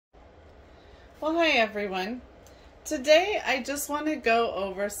Well, hi everyone. Today I just want to go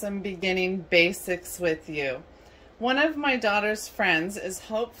over some beginning basics with you. One of my daughter's friends is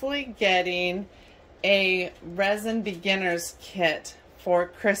hopefully getting a resin beginner's kit for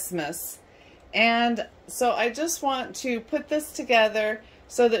Christmas. And so I just want to put this together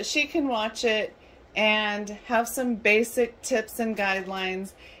so that she can watch it and have some basic tips and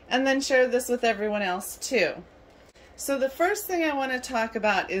guidelines, and then share this with everyone else too. So the first thing I want to talk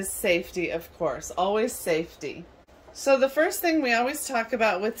about is safety, of course, always safety. So the first thing we always talk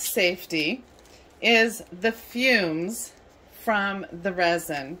about with safety is the fumes from the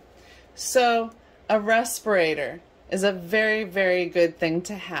resin. So a respirator is a very, very good thing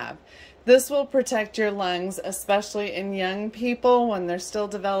to have. This will protect your lungs, especially in young people when they're still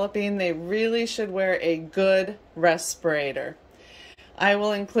developing. They really should wear a good respirator. I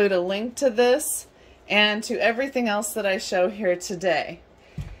will include a link to this and to everything else that I show here today.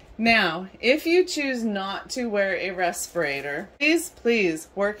 Now, if you choose not to wear a respirator, please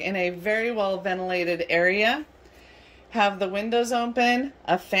work in a very well ventilated area. Have the windows open,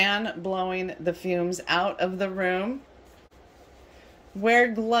 a fan blowing the fumes out of the room. Wear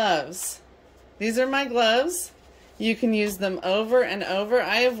gloves. These are my gloves. You can use them over and over.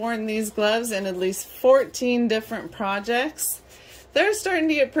 I have worn these gloves in at least 14 different projects. They're starting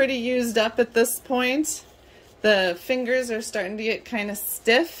to get pretty used up at this point. The fingers are starting to get kind of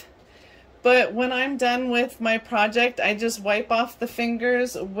stiff. But when I'm done with my project, I just wipe off the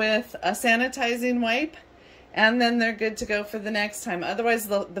fingers with a sanitizing wipe, and then they're good to go for the next time. Otherwise,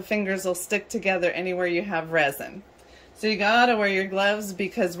 the fingers will stick together anywhere you have resin. So you gotta wear your gloves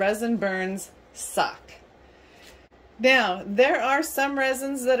because resin burns suck. Now, there are some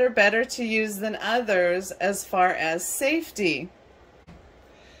resins that are better to use than others as far as safety.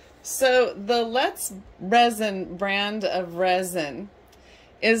 So the Let's Resin brand of resin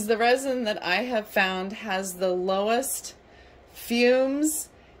is the resin that I have found has the lowest fumes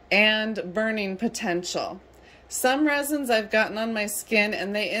and burning potential. Some resins I've gotten on my skin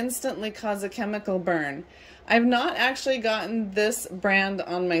and they instantly cause a chemical burn. I've not actually gotten this brand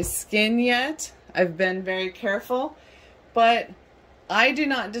on my skin yet. I've been very careful, but I do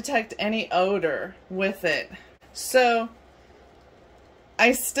not detect any odor with it. So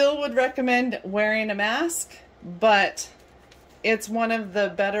I still would recommend wearing a mask, but it's one of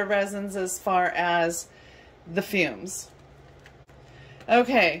the better resins as far as the fumes.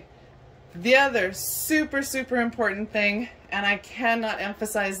 Okay, the other super important thing, and I cannot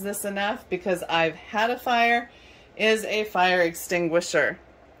emphasize this enough because I've had a fire, is a fire extinguisher.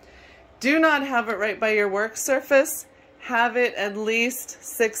 Do not have it right by your work surface. Have it at least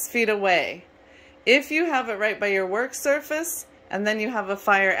 6 feet away. If you have it right by your work surface and then you have a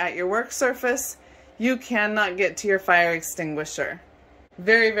fire at your work surface, you cannot get to your fire extinguisher.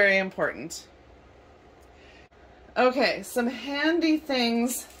 Very important. Okay, some handy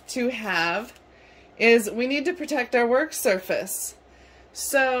things to have is we need to protect our work surface.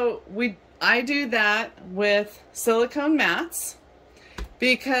 So I do that with silicone mats,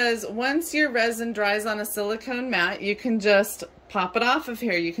 because once your resin dries on a silicone mat, you can just pop it off of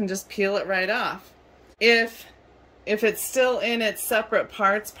here. You can just peel it right off. If it's still in its separate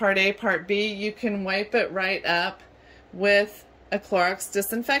parts, part A, part B, you can wipe it right up with a Clorox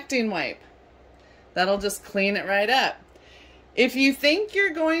disinfecting wipe. That'll just clean it right up. If you think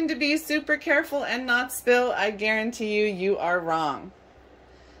you're going to be super careful and not spill, I guarantee you, you are wrong.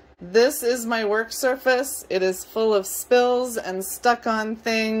 This is my work surface. It is full of spills and stuck on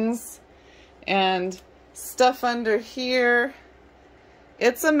things and stuff under here.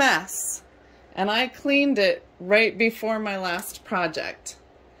 It's a mess. And I cleaned it right before my last project.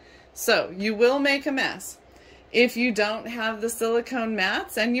 So you will make a mess. If you don't have the silicone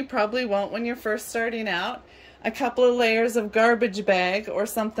mats, and you probably won't when you're first starting out, a couple of layers of garbage bag or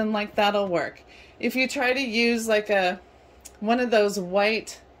something like that'll work. If you try to use like one of those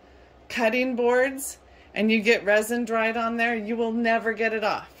white cutting boards and you get resin dried on there, you will never get it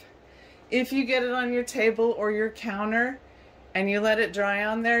off. If you get it on your table or your counter and you let it dry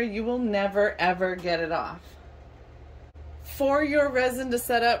on there, you will never ever get it off. For your resin to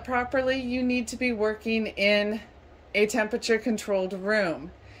set up properly, you need to be working in a temperature controlled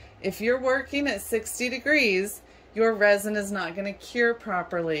room. If you're working at 60 degrees, your resin is not going to cure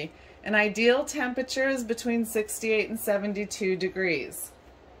properly. An ideal temperature is between 68 and 72 degrees.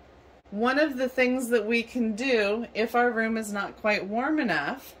 One of the things that we can do if our room is not quite warm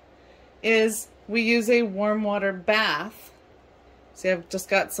enough is we use a warm water bath. See, I've just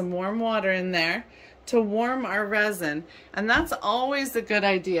got some warm water in there to warm our resin, and that's always a good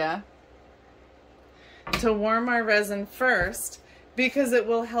idea to warm our resin first because it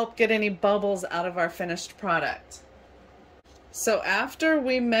will help get any bubbles out of our finished product. So after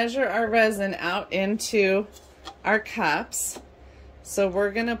we measure our resin out into our cups, so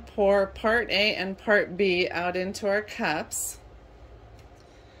we're going to pour part A and part B out into our cups.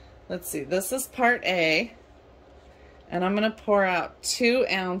 Let's see, this is part A, and I'm going to pour out 2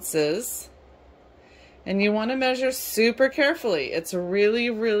 ounces. And you want to measure super carefully. It's really,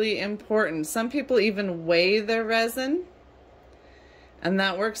 really important. Some people even weigh their resin, and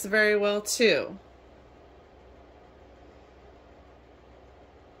that works very well too.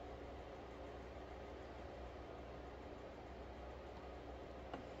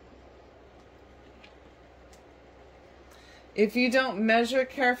 If you don't measure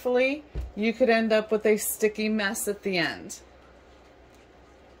carefully, you could end up with a sticky mess at the end.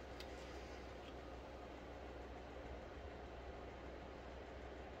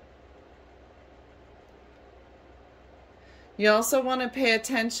 You also want to pay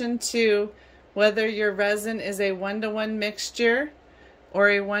attention to whether your resin is a 1-to-1 mixture or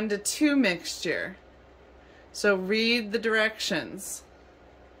a 1-to-2 mixture. So read the directions.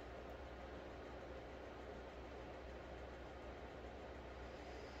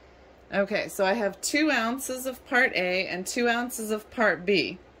 Okay, so I have 2 ounces of part A and 2 ounces of part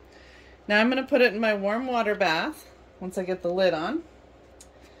B. Now I'm going to put it in my warm water bath once I get the lid on.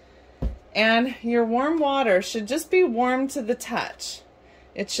 And your warm water should just be warm to the touch.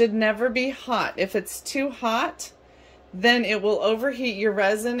 It should never be hot. If it's too hot, then it will overheat your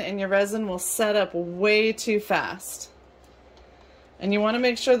resin and your resin will set up way too fast. And you want to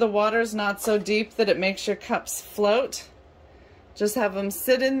make sure the water is not so deep that it makes your cups float. Just have them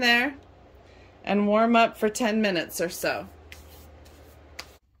sit in there and warm up for 10 minutes or so.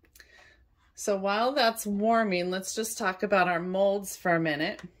 So while that's warming, let's just talk about our molds for a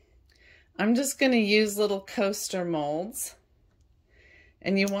minute. I'm just going to use little coaster molds,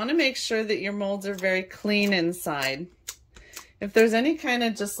 and you want to make sure that your molds are very clean inside. If there's any kind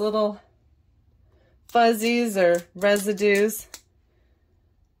of just little fuzzies or residues,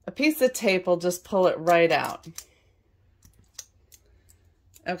 a piece of tape will just pull it right out.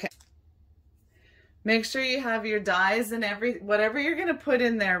 Okay. Make sure you have your dyes and whatever you're going to put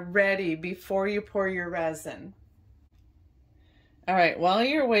in there ready before you pour your resin. All right, while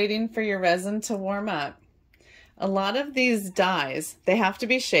you're waiting for your resin to warm up, a lot of these dyes, they have to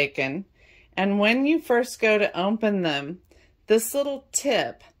be shaken. And when you first go to open them, this little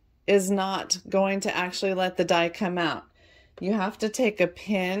tip is not going to actually let the dye come out. You have to take a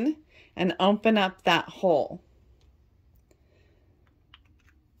pin and open up that hole.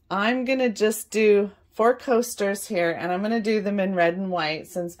 I'm going to just do 4 coasters here, and I'm going to do them in red and white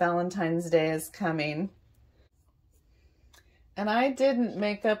since Valentine's Day is coming. And I didn't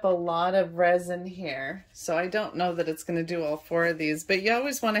make up a lot of resin here, so I don't know that it's going to do all 4 of these, but you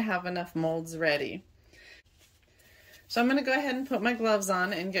always want to have enough molds ready. So I'm going to go ahead and put my gloves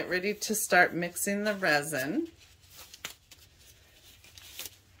on and get ready to start mixing the resin.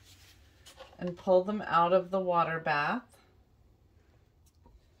 And pull them out of the water bath.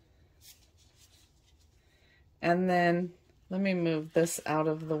 And then, let me move this out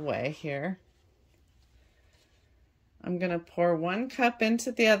of the way here. I'm going to pour 1 cup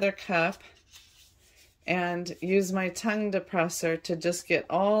into the other cup and use my tongue depressor to just get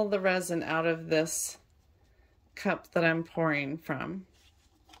all the resin out of this cup that I'm pouring from.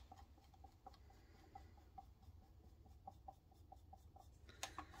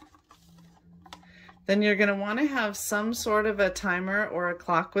 Then you're going to want to have some sort of a timer or a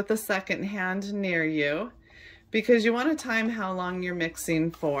clock with a second hand near you, because you want to time how long you're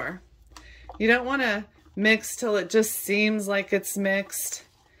mixing for. You don't want to mix till it just seems like it's mixed.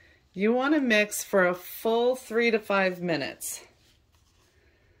 You want to mix for a full 3 to 5 minutes.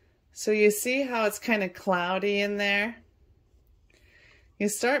 So you see how it's kind of cloudy in there? You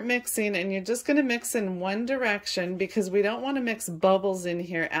start mixing, and you're just going to mix in one direction because we don't want to mix bubbles in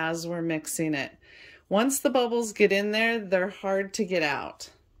here as we're mixing it. Once the bubbles get in there, they're hard to get out.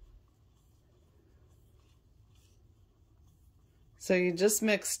 So you just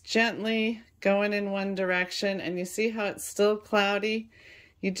mix gently, going in one direction, and you see how it's still cloudy?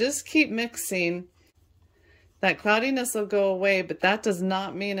 You just keep mixing. That cloudiness will go away, but that does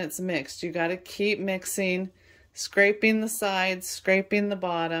not mean it's mixed. You got to keep mixing, scraping the sides, scraping the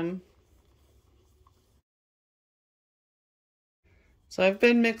bottom. So I've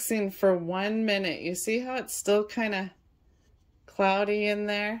been mixing for 1 minute. You see how it's still kind of cloudy in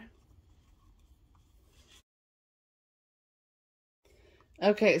there?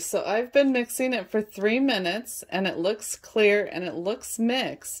 Okay, so I've been mixing it for 3 minutes, and it looks clear and it looks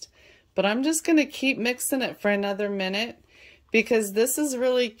mixed, but I'm just going to keep mixing it for another minute because this is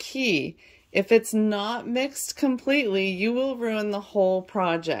really key. If it's not mixed completely, you will ruin the whole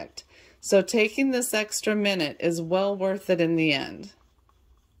project. So taking this extra minute is well worth it in the end.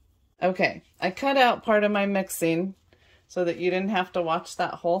 Okay, I cut out part of my mixing so that you didn't have to watch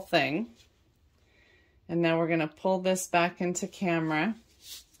that whole thing. And now we're going to pull this back into camera.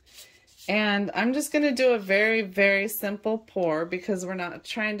 And I'm just going to do a very, very simple pour because we're not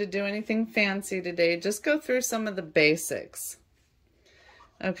trying to do anything fancy today. Just go through some of the basics.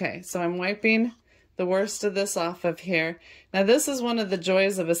 Okay, so I'm wiping the worst of this off of here. Now this is one of the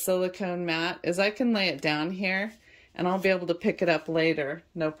joys of a silicone mat, is I can lay it down here and I'll be able to pick it up later,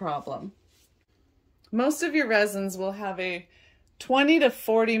 no problem. Most of your resins will have a 20 to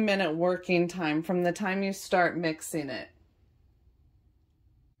 40 minute working time from the time you start mixing it.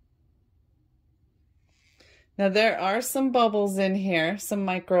 Now there are some bubbles in here, some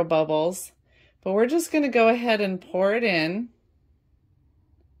micro bubbles, but we're just going to go ahead and pour it in.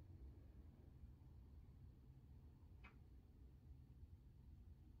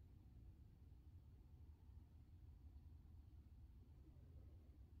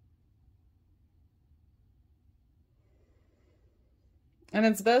 And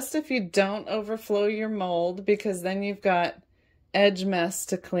it's best if you don't overflow your mold because then you've got edge mess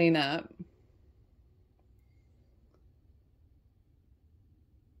to clean up.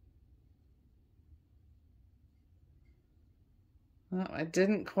 Oh, I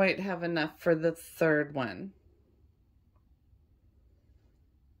didn't quite have enough for the third one.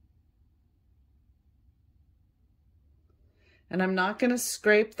 And I'm not going to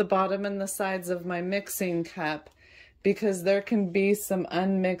scrape the bottom and the sides of my mixing cup because there can be some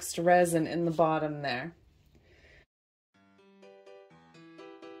unmixed resin in the bottom there.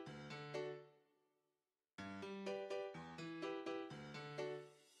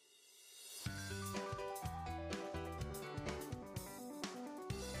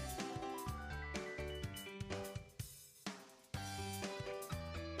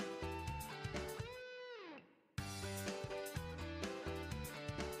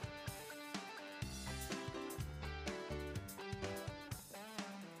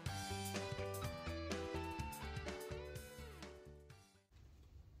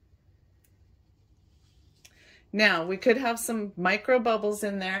 Now, we could have some micro bubbles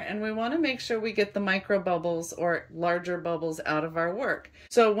in there, and we want to make sure we get the micro bubbles or larger bubbles out of our work.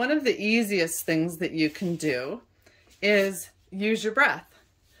 So one of the easiest things that you can do is use your breath.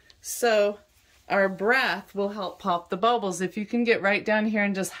 So our breath will help pop the bubbles. If you can get right down here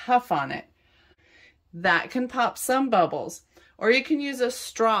and just huff on it, that can pop some bubbles. Or you can use a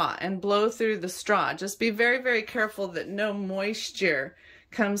straw and blow through the straw. Just be very, very careful that no moisture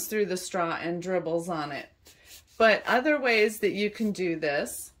comes through the straw and dribbles on it. But other ways that you can do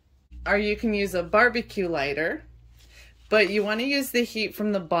this are you can use a barbecue lighter, but you want to use the heat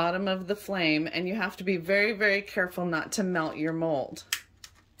from the bottom of the flame, and you have to be very, very careful not to melt your mold.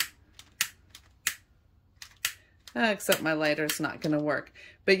 Except my lighter's not going to work.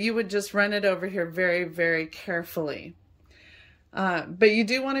 But you would just run it over here very, very carefully. But you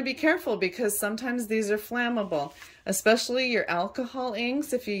do want to be careful because sometimes these are flammable, especially your alcohol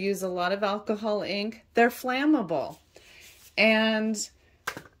inks. If you use a lot of alcohol ink, they're flammable. And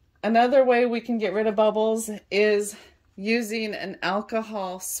another way we can get rid of bubbles is using an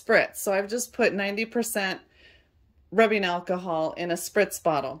alcohol spritz. So I've just put 90% rubbing alcohol in a spritz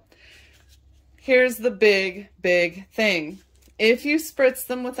bottle. Here's the big, big thing. If you spritz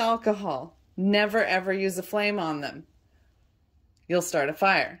them with alcohol, never ever use a flame on them. You'll start a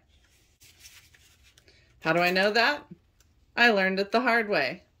fire. How do I know that? I learned it the hard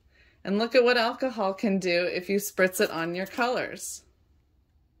way. And look at what alcohol can do if you spritz it on your colors.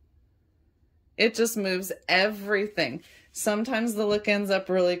 It just moves everything. Sometimes the look ends up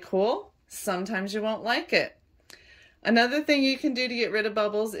really cool. Sometimes you won't like it. Another thing you can do to get rid of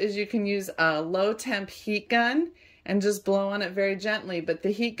bubbles is you can use a low temp heat gun and just blow on it very gently, but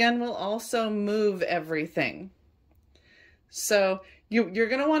the heat gun will also move everything. So you're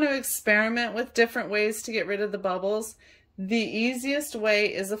going to want to experiment with different ways to get rid of the bubbles. The easiest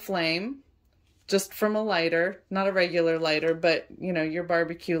way is a flame, just from a lighter, not a regular lighter, but you know, your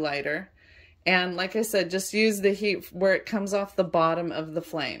barbecue lighter. And like I said, just use the heat where it comes off the bottom of the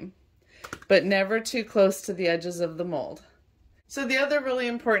flame, but never too close to the edges of the mold. So the other really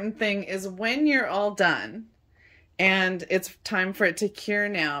important thing is when you're all done and it's time for it to cure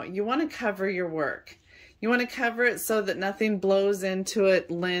now, you want to cover your work. You want to cover it so that nothing blows into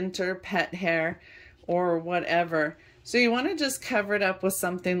it, lint or pet hair or whatever. So you want to just cover it up with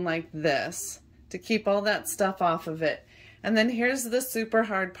something like this to keep all that stuff off of it. And then here's the super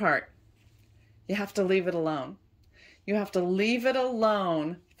hard part. You have to leave it alone. you have to leave it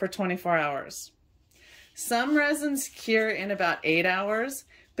alone for 24 hours. Some resins cure in about 8 hours,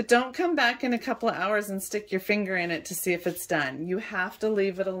 but don't come back in a couple of hours and stick your finger in it to see if it's done. You have to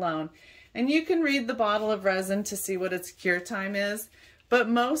leave it alone. And you can read the bottle of resin to see what its cure time is, but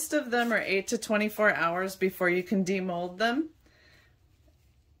most of them are 8 to 24 hours before you can demold them.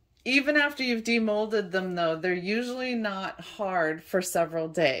 Even after you've demolded them though, they're usually not hard for several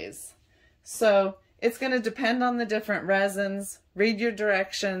days. So it's going to depend on the different resins. Read your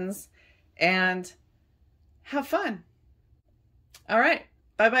directions and have fun. All right,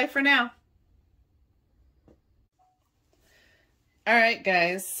 bye-bye for now. All right,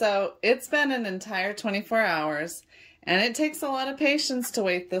 guys, so it's been an entire 24 hours, and it takes a lot of patience to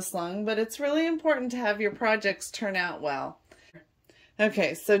wait this long, but it's really important to have your projects turn out well.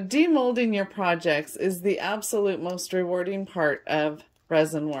 Okay, so demolding your projects is the absolute most rewarding part of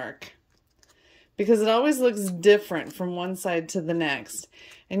resin work because it always looks different from one side to the next.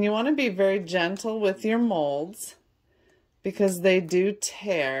 And you want to be very gentle with your molds because they do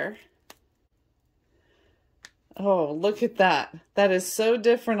tear. Oh, look at that. That is so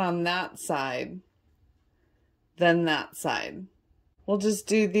different on that side than that side. We'll just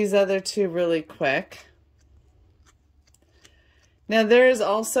do these other two really quick. Now there is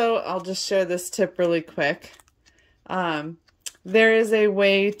also, I'll just share this tip really quick. There is a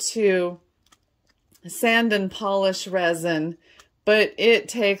way to sand and polish resin, but it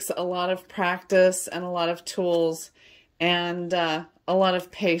takes a lot of practice and a lot of tools and a lot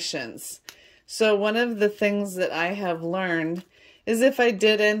of patience. So one of the things that I have learned is if I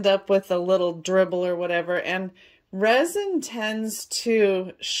did end up with a little dribble or whatever, and resin tends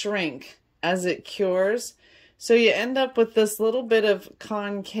to shrink as it cures, so you end up with this little bit of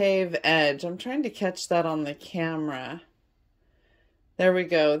concave edge. I'm trying to catch that on the camera. There we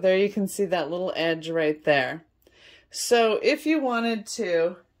go. There you can see that little edge right there. So if you wanted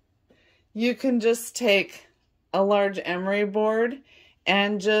to, you can just take a large emery board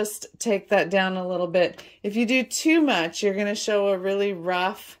and just take that down a little bit. If you do too much, you're going to show a really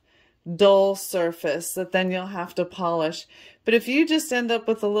rough, dull surface that then you'll have to polish. But if you just end up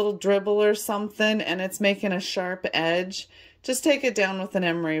with a little dribble or something and it's making a sharp edge, just take it down with an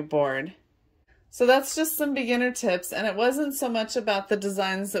emery board. So that's just some beginner tips, and it wasn't so much about the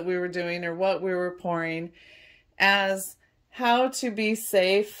designs that we were doing or what we were pouring as how to be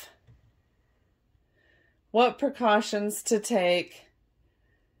safe, what precautions to take,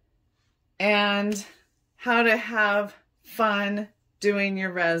 and how to have fun doing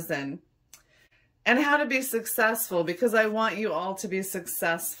your resin. And how to be successful, because I want you all to be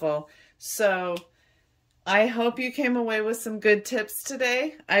successful. So I hope you came away with some good tips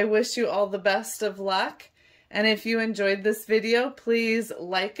today. I wish you all the best of luck. And if you enjoyed this video, please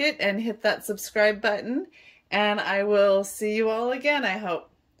like it and hit that subscribe button. And I will see you all again, I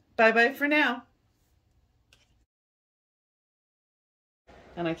hope. Bye-bye for now.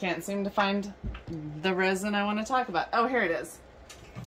 And I can't seem to find the resin I want to talk about. Oh, here it is.